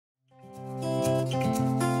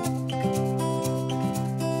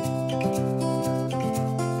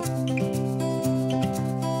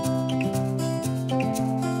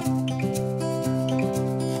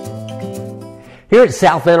Here at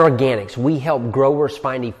Southland Organics, we help growers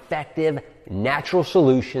find effective, natural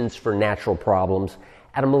solutions for natural problems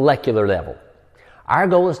at a molecular level. Our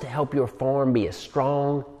goal is to help your farm be as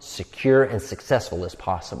strong, secure, and successful as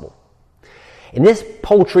possible. In this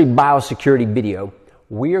poultry biosecurity video,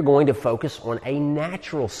 we are going to focus on a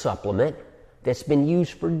natural supplement that's been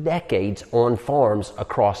used for decades on farms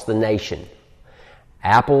across the nation: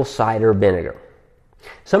 apple cider vinegar.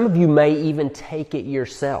 Some of you may even take it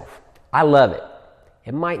yourself. I love it.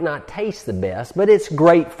 It might not taste the best, but it's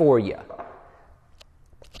great for you.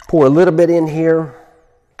 Pour a little bit in here.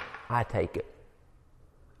 I take it.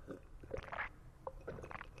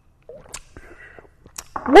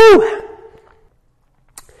 Woo!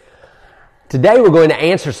 Today we're going to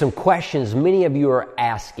answer some questions many of you are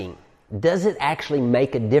asking. Does it actually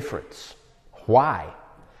make a difference? Why?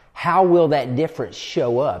 How will that difference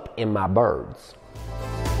show up in my birds?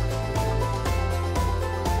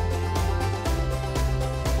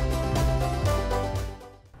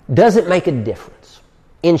 Does it make a difference?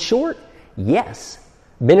 In short, yes,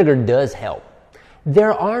 vinegar does help.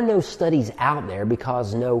 There are no studies out there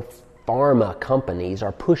because no pharma companies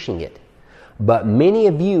are pushing it, but many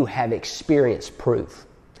of you have experienced proof.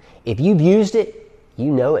 If you've used it,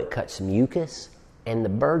 you know it cuts mucus, and the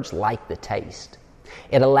birds like the taste.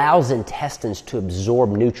 It allows intestines to absorb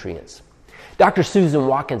nutrients. Dr. Susan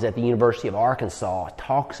Watkins at the University of Arkansas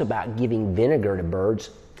talks about giving vinegar to birds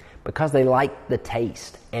because they like the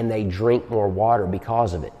taste and they drink more water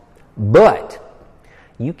because of it. But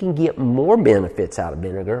you can get more benefits out of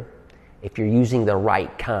vinegar if you're using the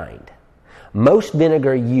right kind. Most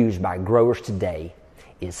vinegar used by growers today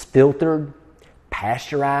is filtered,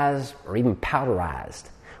 pasteurized, or even powderized,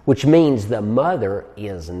 which means the mother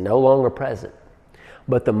is no longer present.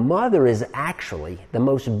 But the mother is actually the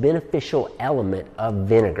most beneficial element of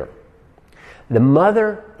vinegar. The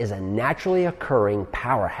mother is a naturally occurring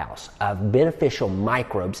powerhouse of beneficial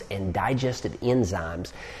microbes and digestive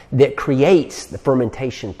enzymes that creates the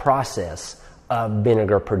fermentation process of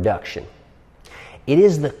vinegar production. It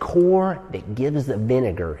is the core that gives the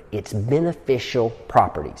vinegar its beneficial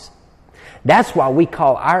properties. That's why we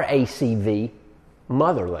call our ACV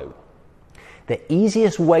mother load. The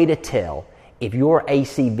easiest way to tell if your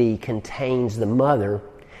ACV contains the mother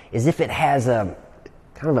is if it has a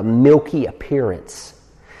kind of a milky appearance.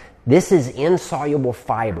 This is insoluble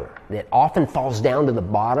fiber that often falls down to the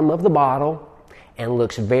bottom of the bottle and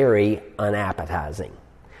looks very unappetizing.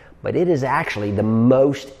 But it is actually the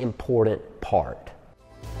most important part.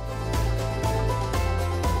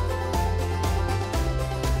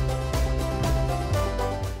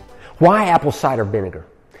 Why apple cider vinegar?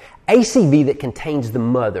 ACV that contains the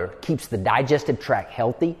mother keeps the digestive tract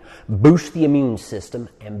healthy, boosts the immune system,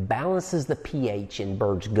 and balances the pH in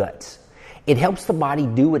birds' guts. It helps the body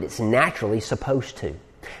do what it's naturally supposed to.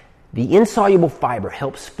 The insoluble fiber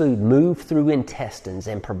helps food move through intestines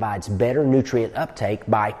and provides better nutrient uptake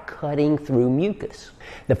by cutting through mucus.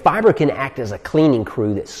 The fiber can act as a cleaning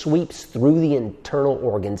crew that sweeps through the internal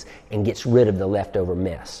organs and gets rid of the leftover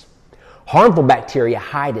mess. Harmful bacteria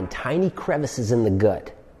hide in tiny crevices in the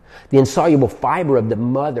gut. The insoluble fiber of the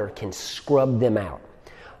mother can scrub them out.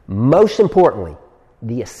 Most importantly,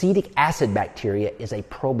 the acetic acid bacteria is a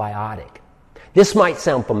probiotic. This might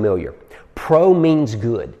sound familiar. Pro means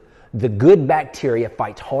good. The good bacteria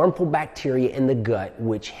fights harmful bacteria in the gut,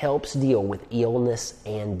 which helps deal with illness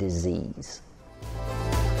and disease.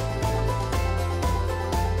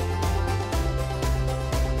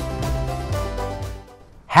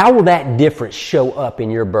 How will that difference show up in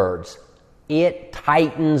your birds? It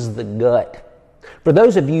tightens the gut. For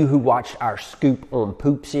those of you who watch our Scoop on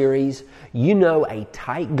Poop series, you know a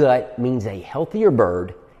tight gut means a healthier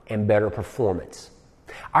bird and better performance.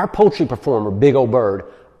 Our Poultry Performer, Big Ol'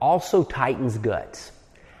 Bird, also tightens guts.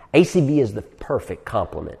 ACV is the perfect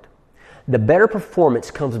complement. The better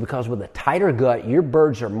performance comes because with a tighter gut, your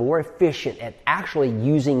birds are more efficient at actually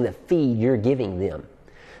using the feed you're giving them.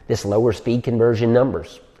 This lowers feed conversion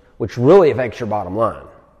numbers, which really affects your bottom line.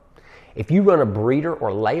 If you run a breeder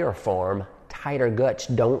or layer farm, tighter guts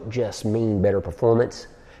don't just mean better performance.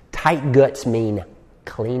 Tight guts mean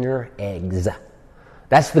cleaner eggs.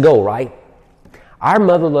 That's the goal, right? Our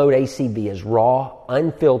Motherload ACV is raw,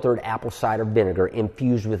 unfiltered apple cider vinegar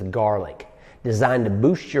infused with garlic, designed to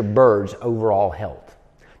boost your bird's overall health.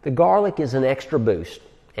 The garlic is an extra boost,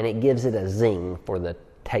 and it gives it a zing for the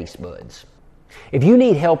taste buds. If you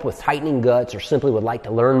need help with tightening guts or simply would like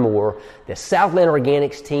to learn more, the Southland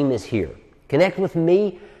Organics team is here. Connect with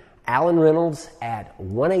me, Alan Reynolds, at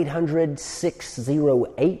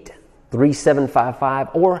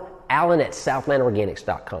 1-800-608-3755 or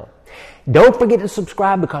alan@southlandorganics.com. Don't forget to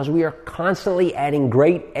subscribe because we are constantly adding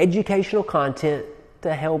great educational content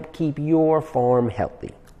to help keep your farm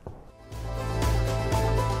healthy.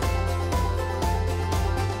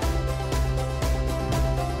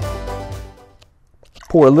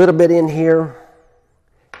 Pour a little bit in here.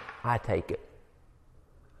 I take it.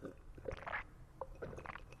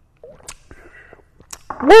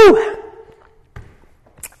 Woo!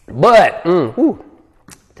 But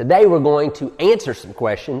today we're going to answer some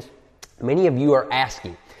questions many of you are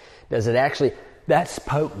asking. Does it actually? That's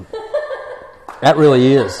potent. That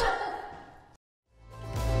really is.